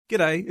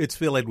G'day, it's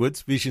Phil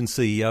Edwards, Vision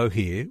CEO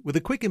here, with a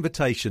quick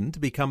invitation to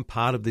become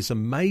part of this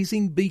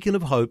amazing beacon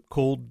of hope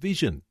called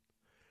Vision.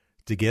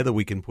 Together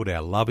we can put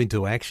our love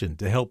into action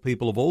to help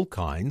people of all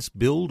kinds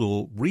build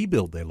or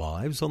rebuild their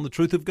lives on the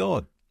truth of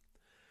God.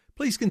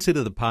 Please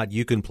consider the part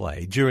you can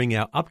play during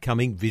our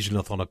upcoming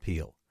Visionathon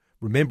appeal,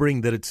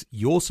 remembering that it's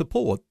your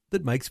support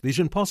that makes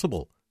Vision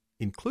possible,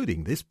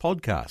 including this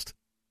podcast.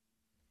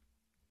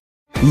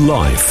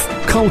 Life,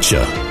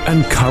 culture,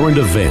 and current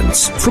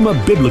events from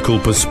a biblical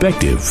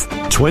perspective.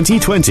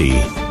 2020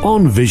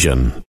 on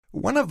Vision.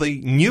 One of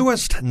the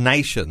newest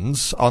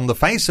nations on the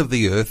face of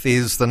the earth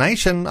is the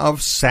nation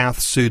of South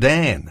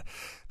Sudan.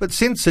 But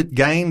since it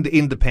gained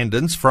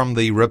independence from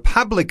the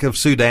Republic of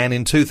Sudan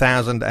in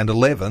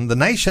 2011, the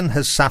nation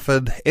has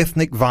suffered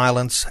ethnic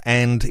violence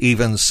and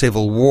even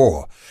civil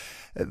war.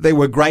 There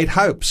were great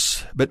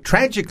hopes, but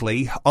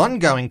tragically,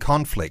 ongoing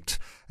conflict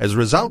has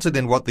resulted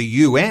in what the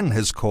UN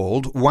has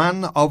called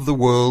one of the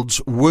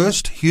world's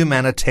worst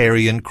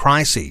humanitarian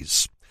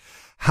crises.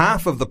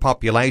 Half of the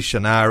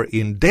population are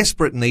in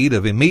desperate need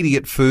of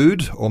immediate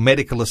food or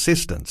medical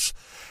assistance,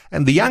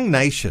 and the young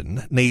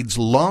nation needs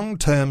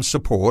long-term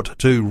support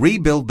to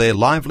rebuild their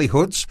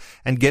livelihoods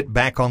and get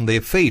back on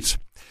their feet.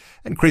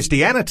 And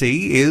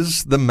Christianity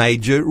is the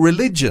major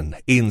religion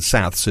in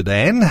South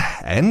Sudan,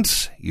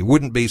 and you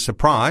wouldn't be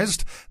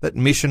surprised that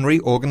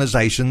missionary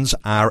organisations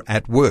are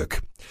at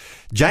work.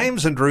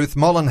 James and Ruth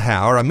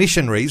Mollenhauer are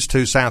missionaries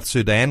to South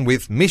Sudan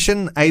with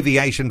Mission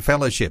Aviation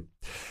Fellowship.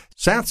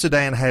 South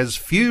Sudan has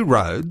few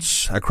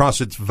roads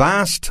across its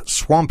vast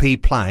swampy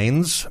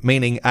plains,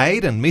 meaning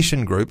aid and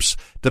mission groups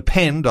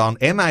depend on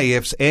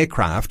MAF's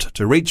aircraft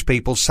to reach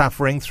people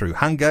suffering through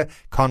hunger,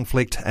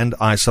 conflict and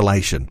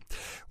isolation.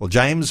 Well,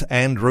 James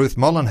and Ruth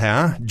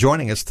Mollenhauer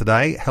joining us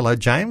today. Hello,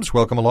 James.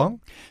 Welcome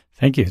along.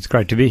 Thank you. It's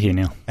great to be here,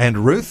 Neil.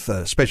 And Ruth,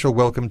 a special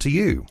welcome to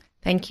you.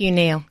 Thank you,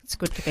 Neil. It's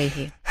good to be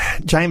here.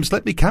 James,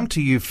 let me come to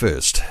you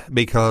first,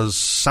 because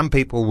some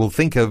people will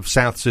think of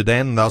South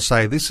Sudan and they'll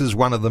say this is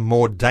one of the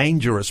more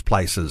dangerous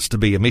places to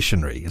be a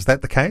missionary. Is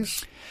that the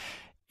case?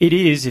 It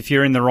is if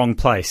you're in the wrong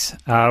place.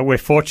 We're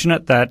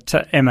fortunate that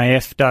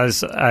MAF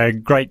does a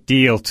great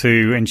deal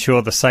to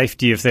ensure the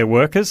safety of their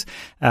workers,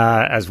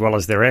 as well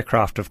as their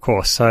aircraft, of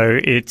course. So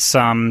it's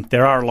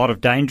there are a lot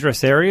of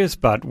dangerous areas,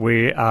 but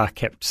we are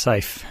kept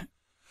safe.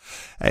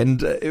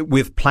 And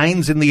with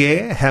planes in the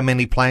air, how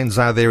many planes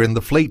are there in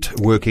the fleet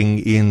working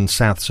in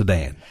South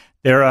Sudan?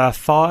 There are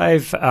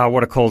 5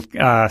 what are called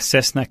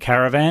Cessna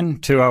Caravan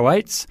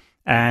 208s,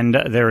 and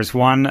there is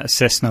one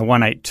Cessna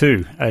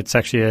 182. It's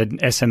actually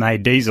an SMA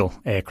diesel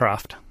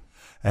aircraft.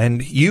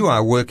 And you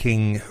are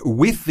working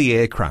with the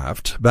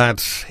aircraft,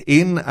 but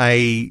in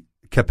a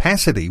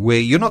capacity where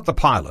you're not the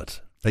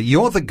pilot, but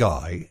you're the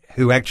guy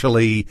who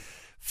actually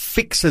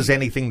fixes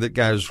anything that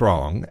goes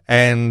wrong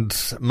and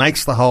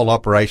makes the whole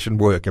operation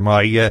work. Am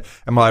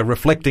I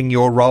reflecting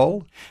your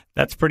role?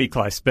 That's pretty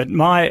close. But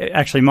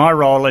my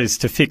role is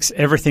to fix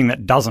everything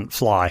that doesn't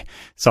fly.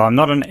 So I'm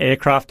not an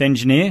aircraft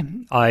engineer.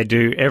 I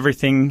do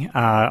everything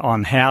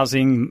on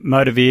housing,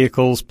 motor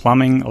vehicles,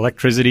 plumbing,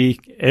 electricity,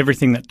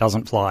 everything that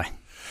doesn't fly.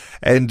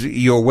 And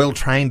you're well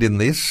trained in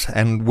this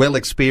and well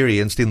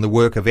experienced in the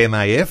work of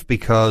MAF,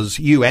 because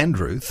you and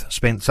Ruth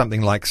spent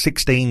something like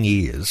 16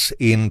 years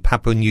in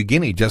Papua New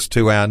Guinea, just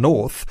to our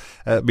north,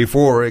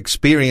 before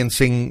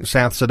experiencing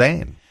South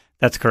Sudan.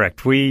 That's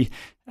correct. We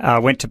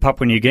went to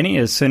Papua New Guinea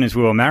as soon as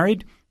we were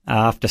married,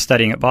 after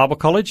studying at Bible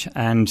College,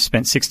 and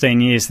spent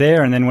 16 years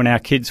there. And then when our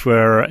kids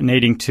were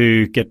needing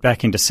to get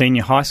back into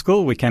senior high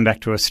school, we came back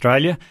to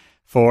Australia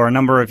for a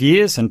number of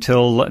years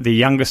until the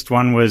youngest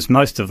one was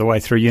most of the way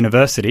through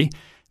university.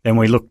 Then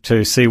we looked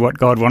to see what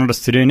God wanted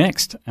us to do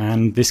next,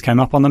 and this came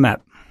up on the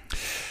map.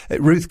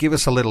 Ruth, give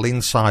us a little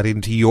insight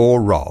into your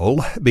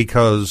role,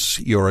 because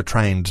you're a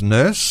trained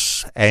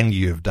nurse and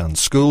you've done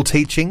school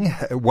teaching.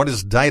 What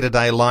is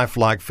day-to-day life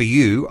like for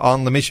you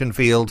on the mission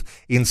field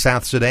in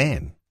South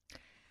Sudan?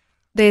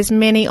 There's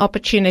many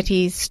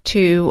opportunities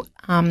to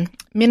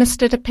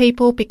minister to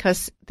people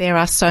because there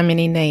are so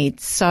many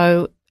needs.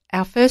 So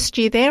our first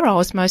year there, I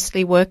was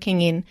mostly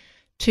working in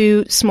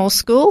 2 small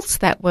schools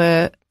that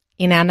were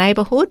in our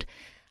neighbourhood,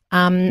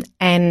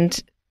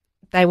 and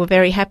they were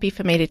very happy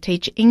for me to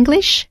teach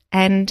English,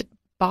 and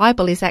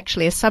Bible is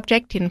actually a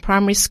subject in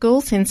primary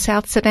schools in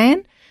South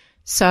Sudan.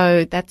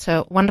 So that's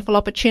a wonderful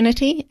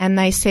opportunity. And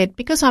they said,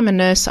 because I'm a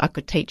nurse, I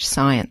could teach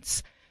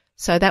science.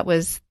 So that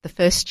was the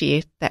first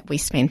year that we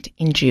spent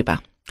in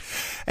Juba.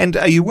 And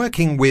are you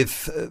working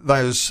with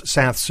those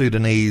South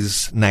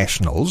Sudanese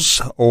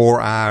nationals, or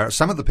are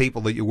some of the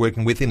people that you're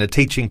working with in a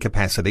teaching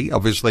capacity?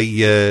 Obviously,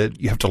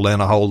 you have to learn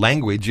a whole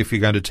language if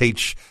you're going to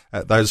teach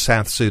those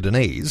South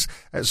Sudanese.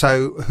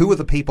 So who are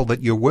the people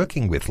that you're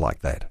working with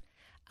like that?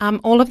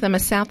 All of them are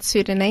South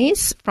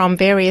Sudanese from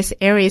various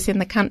areas in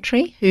the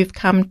country who've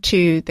come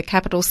to the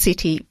capital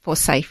city for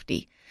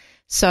safety.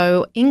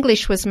 So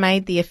English was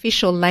made the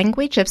official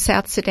language of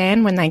South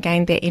Sudan when they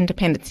gained their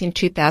independence in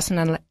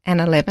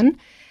 2011.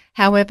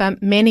 However,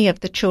 many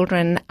of the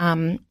children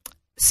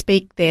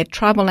speak their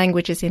tribal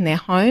languages in their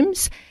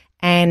homes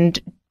and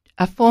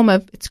a form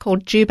of, it's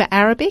called Juba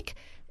Arabic,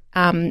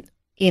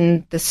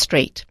 in the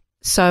street.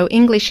 So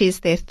English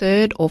is their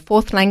third or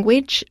fourth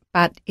language,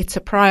 but it's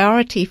a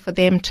priority for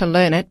them to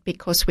learn it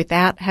because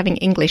without having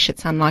English,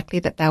 it's unlikely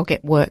that they'll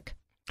get work.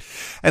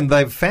 And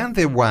they've found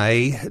their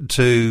way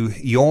to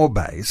your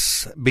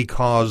base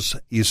because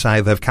you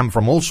say they've come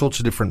from all sorts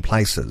of different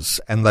places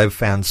and they've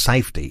found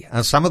safety.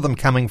 Are some of them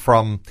coming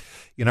from,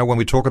 when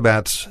we talk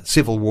about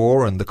civil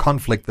war and the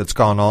conflict that's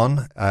gone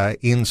on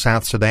in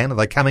South Sudan, are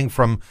they coming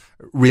from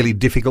really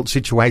difficult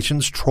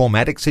situations,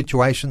 traumatic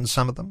situations,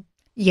 some of them?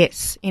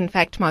 Yes, in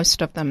fact,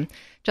 most of them.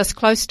 Just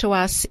close to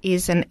us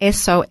is an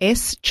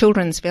SOS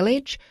children's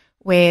village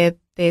where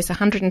there's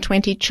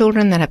 120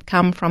 children that have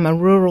come from a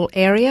rural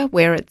area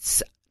where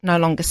it's no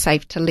longer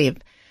safe to live.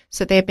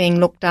 So they're being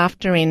looked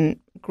after in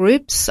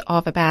groups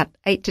of about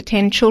 8 to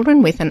 10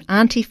 children with an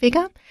auntie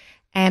figure.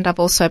 And I've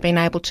also been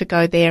able to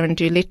go there and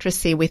do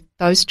literacy with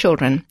those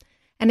children.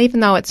 And even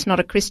though it's not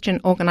a Christian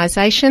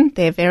organisation,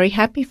 they're very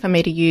happy for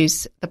me to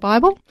use the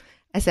Bible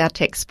as our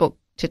textbook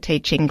to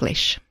teach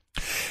English.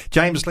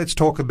 James, let's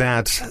talk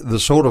about the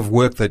sort of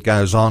work that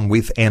goes on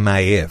with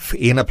MAF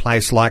in a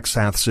place like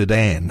South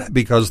Sudan,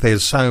 because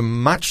there's so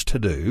much to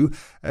do.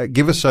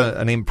 Give us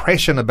an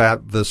impression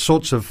about the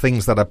sorts of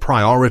things that are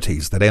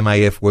priorities that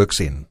MAF works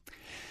in.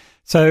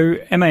 So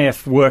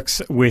MAF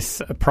works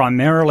with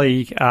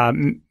primarily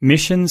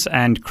missions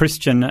and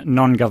Christian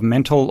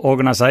non-governmental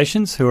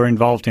organisations who are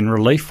involved in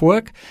relief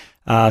work.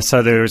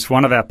 So there's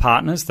one of our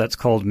partners that's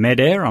called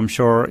Medair. I'm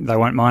sure they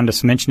won't mind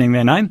us mentioning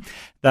their name.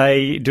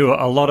 They do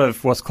a lot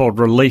of what's called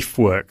relief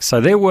work.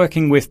 So they're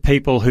working with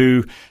people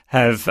who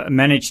have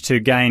managed to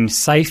gain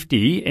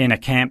safety in a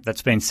camp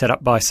that's been set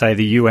up by, say,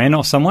 the UN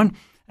or someone,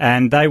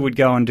 and they would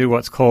go and do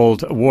what's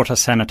called water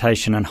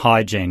sanitation and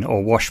hygiene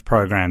or WASH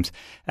programs.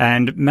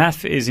 And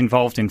MAF is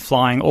involved in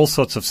flying all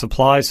sorts of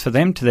supplies for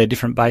them to their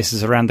different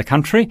bases around the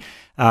country,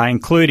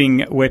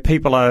 including where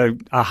people are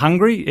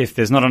hungry. If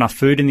there's not enough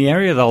food in the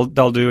area,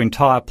 they'll do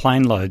entire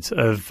plane loads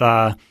of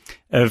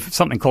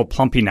something called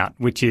plumpy nut,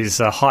 which is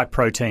a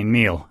high-protein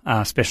meal,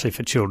 especially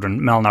for children,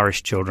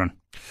 malnourished children.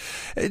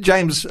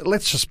 James,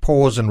 let's just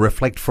pause and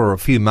reflect for a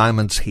few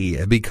moments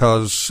here,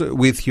 because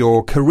with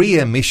your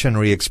career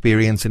missionary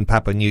experience in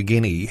Papua New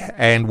Guinea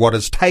and what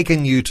has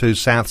taken you to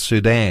South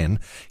Sudan,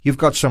 you've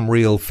got some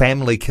real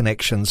family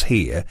connections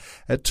here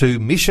to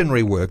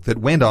missionary work that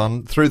went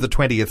on through the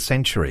 20th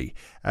century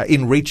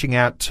in reaching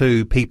out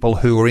to people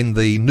who are in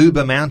the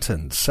Nuba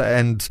Mountains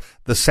and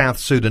the South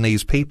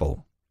Sudanese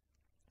people.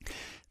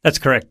 That's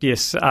correct,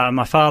 yes.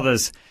 My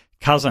father's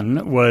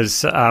cousin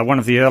was one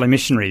of the early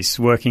missionaries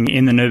working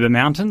in the Nuba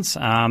Mountains.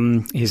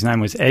 His name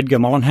was Edgar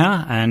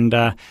Mollenhauer,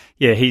 and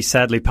he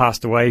sadly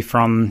passed away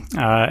from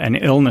an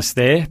illness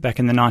there back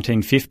in the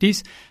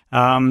 1950s.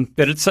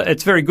 But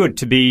it's very good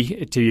to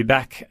be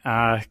back.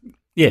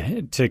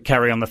 To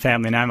carry on the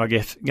family name,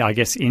 I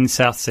guess in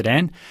South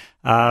Sudan.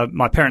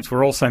 My parents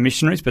were also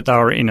missionaries, but they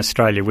were in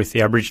Australia with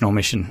the Aboriginal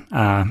mission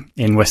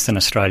in Western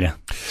Australia.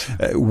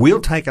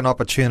 We'll take an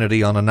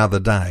opportunity on another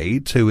day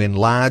to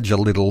enlarge a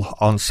little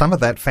on some of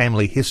that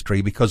family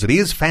history, because it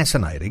is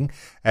fascinating,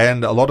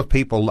 and a lot of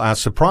people are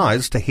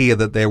surprised to hear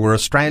that there were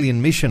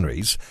Australian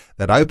missionaries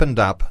that opened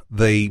up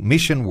the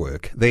mission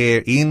work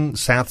there in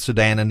South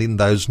Sudan and in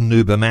those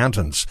Nuba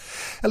Mountains.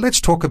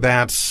 Let's talk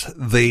about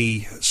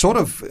the sort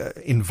of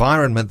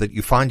environment that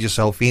you find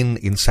yourself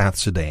in South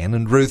Sudan.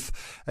 And Ruth,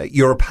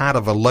 you're a part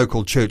of a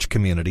local church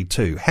community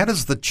too. How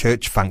does the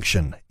church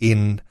function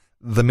in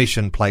the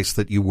mission place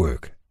that you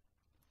work?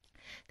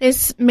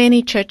 There's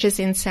many churches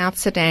in South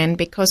Sudan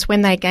because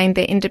when they gained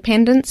their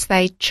independence,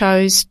 they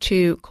chose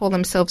to call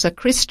themselves a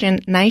Christian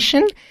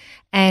nation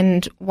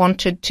and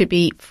wanted to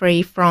be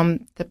free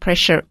from the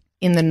pressure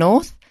in the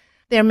north.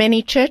 There are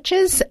many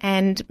churches,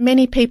 and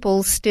many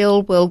people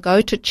still will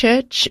go to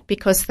church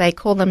because they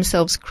call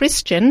themselves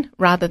Christian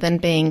rather than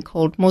being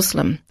called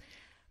Muslim.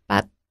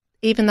 But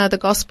even though the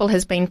gospel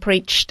has been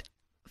preached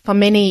for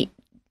many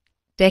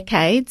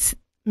decades,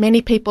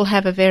 many people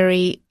have a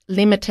very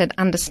limited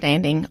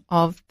understanding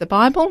of the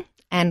Bible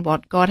and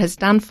what God has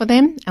done for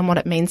them and what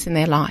it means in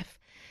their life.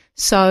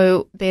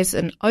 So there's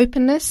an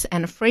openness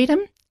and a freedom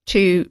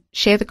to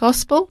share the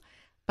gospel,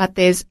 but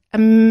there's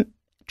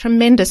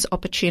tremendous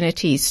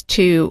opportunities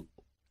to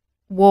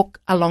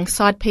walk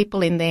alongside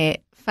people in their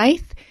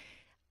faith,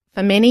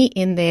 for many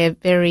in their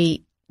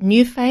very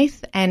new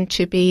faith, and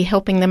to be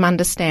helping them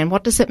understand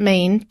what does it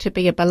mean to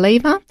be a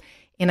believer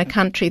in a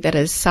country that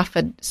has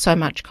suffered so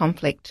much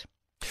conflict.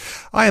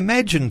 I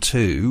imagine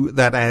too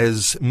that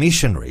as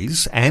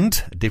missionaries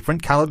and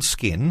different coloured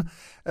skin,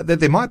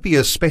 that there might be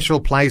a special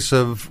place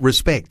of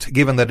respect,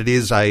 given that it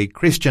is a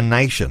Christian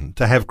nation,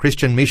 to have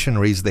Christian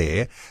missionaries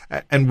there,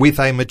 and with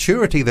a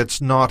maturity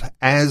that's not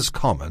as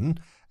common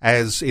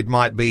as it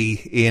might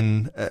be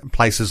in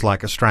places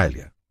like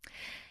Australia.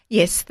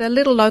 Yes, the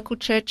little local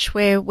church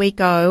where we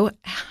go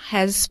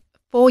has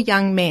 4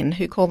 young men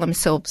who call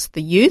themselves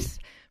the youth,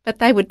 but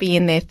they would be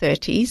in their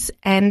 30s,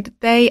 and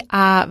they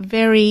are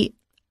very,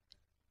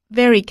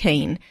 very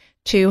keen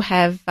to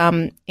have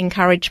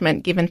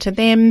encouragement given to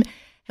them,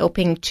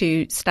 helping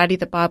to study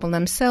the Bible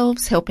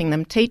themselves, helping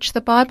them teach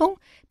the Bible,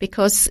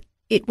 because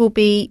it will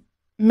be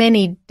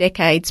many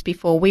decades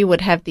before we would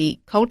have the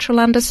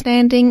cultural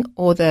understanding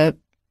or the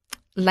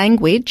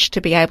language to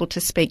be able to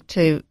speak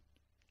to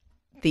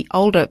the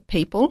older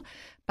people.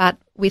 But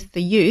with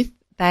the youth,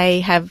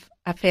 they have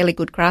a fairly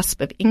good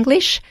grasp of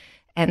English,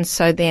 and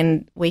so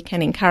then we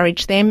can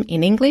encourage them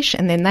in English,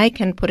 and then they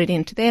can put it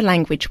into their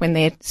language when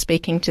they're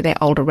speaking to their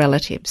older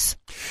relatives.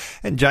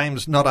 And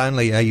James, not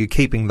only are you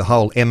keeping the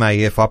whole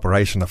MAF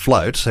operation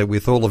afloat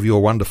with all of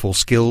your wonderful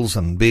skills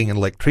and being an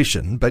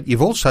electrician, but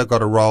you've also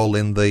got a role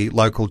in the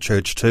local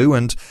church too,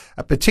 and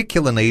a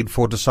particular need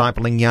for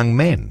discipling young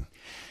men.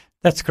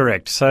 That's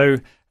correct. So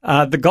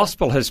the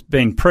gospel has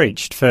been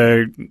preached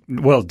for,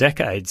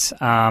 decades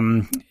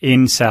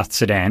in South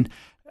Sudan.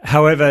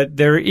 However,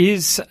 there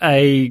is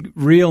a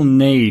real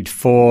need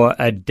for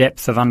a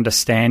depth of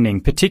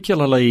understanding,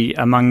 particularly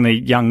among the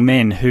young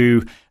men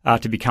who are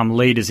to become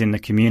leaders in the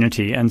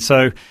community. And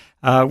so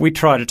we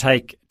try to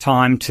take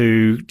time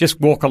to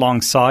just walk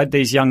alongside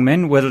these young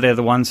men, whether they're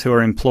the ones who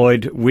are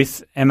employed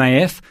with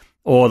MAF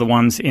or the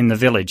ones in the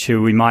village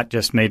who we might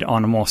just meet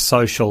on a more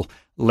social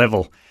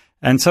level.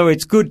 And so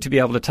it's good to be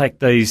able to take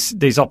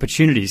these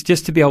opportunities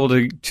just to be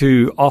able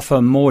to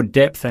offer more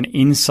depth and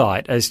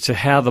insight as to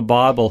how the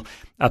Bible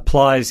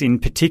applies in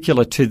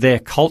particular to their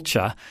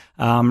culture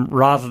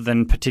rather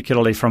than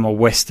particularly from a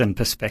Western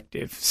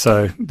perspective.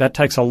 So that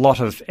takes a lot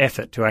of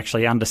effort to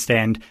actually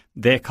understand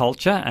their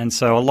culture, and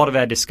so a lot of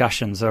our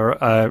discussions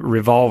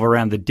revolve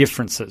around the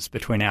differences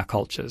between our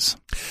cultures.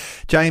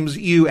 James,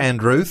 you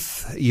and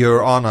Ruth,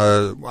 you're on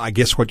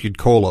what you'd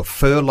call a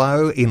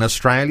furlough in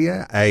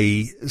Australia,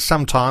 it's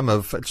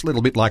a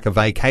little bit like a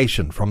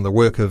vacation from the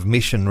work of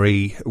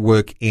missionary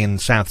work in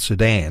South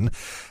Sudan.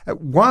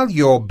 While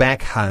you're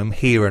back home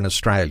here in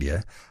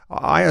Australia,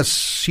 I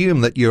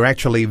assume that you're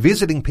actually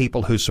visiting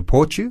people who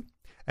support you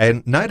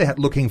and no doubt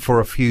looking for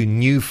a few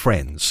new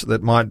friends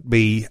that might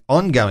be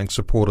ongoing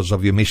supporters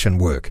of your mission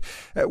work.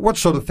 What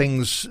sort of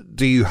things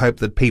do you hope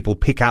that people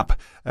pick up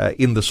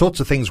in the sorts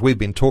of things we've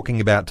been talking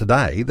about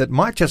today that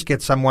might just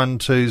get someone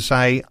to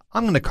say,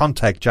 I'm going to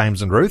contact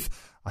James and Ruth.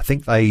 I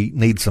think they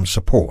need some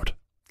support.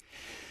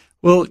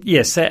 Well,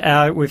 yes,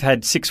 we've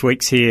had 6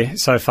 weeks here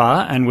so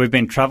far, and we've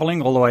been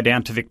travelling all the way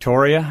down to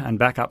Victoria and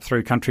back up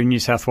through country New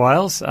South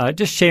Wales,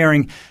 just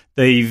sharing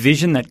the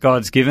vision that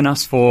God's given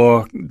us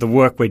for the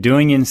work we're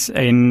doing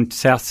in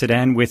South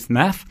Sudan with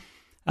MAF,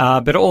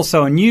 but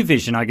also a new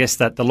vision, I guess,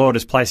 that the Lord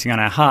is placing on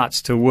our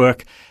hearts to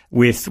work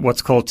with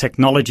what's called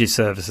technology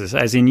services,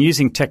 as in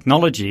using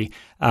technology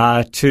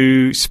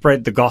to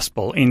spread the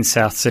gospel in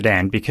South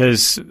Sudan,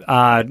 because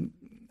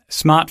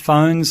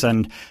smartphones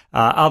and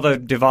other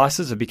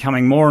devices are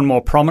becoming more and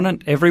more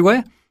prominent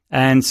everywhere.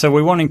 And so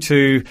we're wanting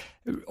to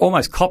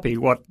almost copy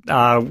what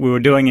we were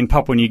doing in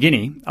Papua New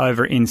Guinea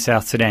over in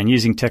South Sudan,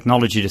 using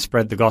technology to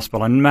spread the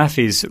gospel. And MAF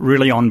is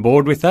really on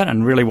board with that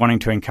and really wanting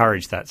to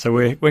encourage that. So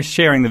we're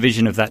sharing the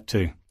vision of that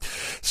too.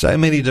 So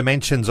many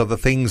dimensions of the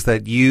things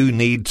that you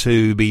need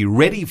to be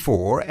ready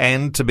for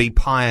and to be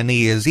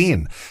pioneers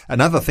in.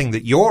 Another thing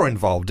that you're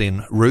involved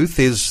in, Ruth,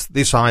 is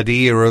this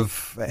idea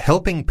of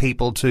helping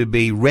people to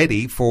be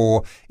ready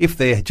for if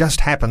there just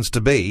happens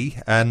to be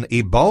an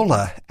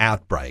Ebola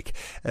outbreak.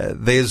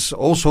 There's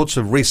all sorts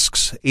of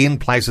risks in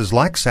places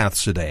like South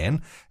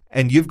Sudan,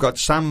 and you've got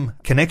some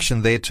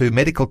connection there to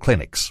medical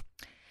clinics.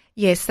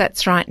 Yes,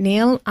 that's right,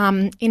 Neil.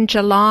 In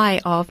July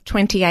of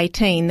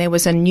 2018, there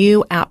was a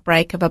new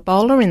outbreak of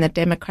Ebola in the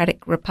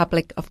Democratic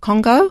Republic of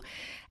Congo.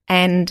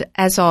 And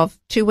as of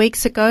 2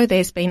 weeks ago,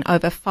 there's been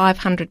over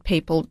 500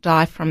 people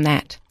die from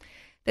that.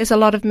 There's a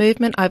lot of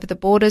movement over the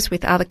borders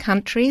with other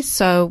countries.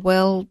 So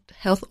World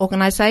Health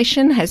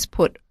Organization has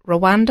put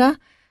Rwanda,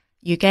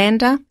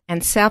 Uganda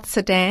and South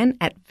Sudan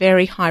at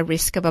very high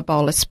risk of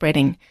Ebola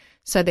spreading.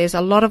 So there's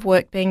a lot of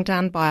work being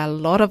done by a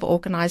lot of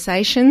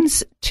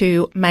organisations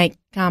to make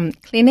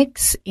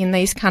clinics in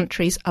these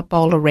countries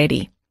Ebola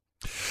ready.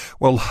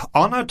 Well,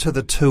 honour to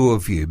the two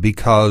of you,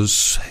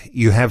 because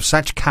you have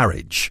such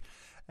courage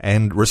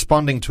and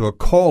responding to a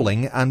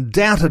calling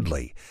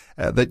undoubtedly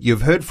that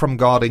you've heard from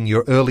God in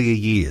your earlier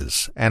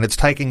years, and it's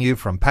taken you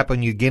from Papua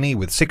New Guinea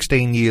with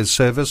 16 years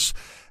service.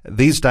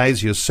 These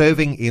days you're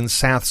serving in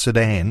South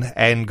Sudan,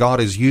 and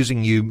God is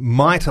using you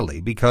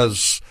mightily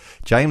because,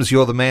 James,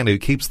 you're the man who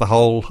keeps the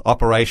whole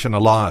operation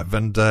alive,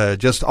 and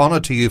just honour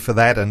to you for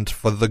that and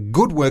for the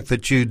good work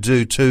that you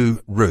do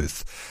too,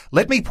 Ruth.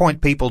 Let me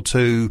point people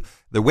to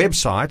the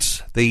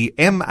website, the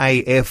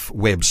MAF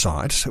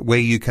website, where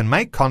you can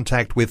make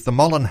contact with the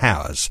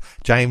Mollenhauers,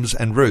 James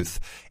and Ruth.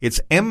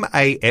 It's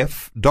maf.org.au.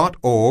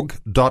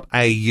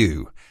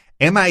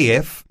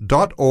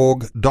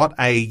 maf.org.au,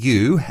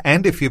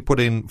 and if you put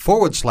in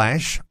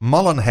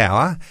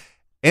 /Mollenhauer,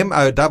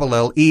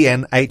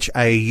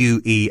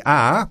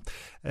 MOLLENHAUER,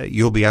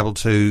 you'll be able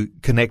to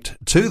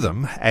connect to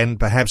them and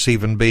perhaps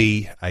even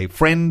be a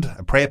friend,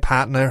 a prayer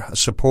partner, a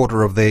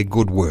supporter of their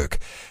good work.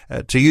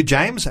 To you,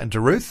 James, and to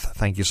Ruth,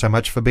 thank you so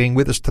much for being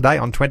with us today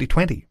on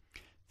 2020.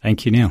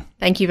 Thank you, Neil.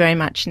 Thank you very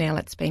much, Neil.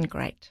 It's been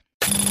great.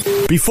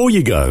 Before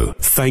you go,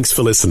 thanks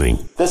for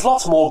listening. There's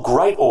lots more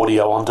great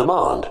audio on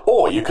demand,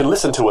 or you can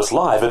listen to us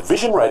live at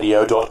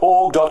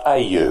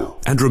visionradio.org.au.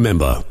 And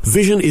remember,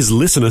 Vision is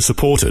listener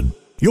supported.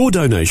 Your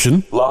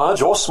donation,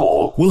 large or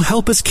small, will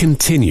help us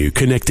continue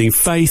connecting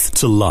faith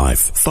to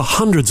life for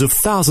hundreds of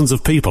thousands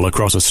of people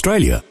across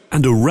Australia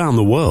and around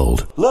the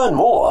world. Learn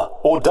more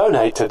or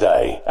donate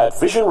today at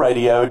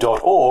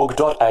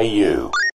visionradio.org.au.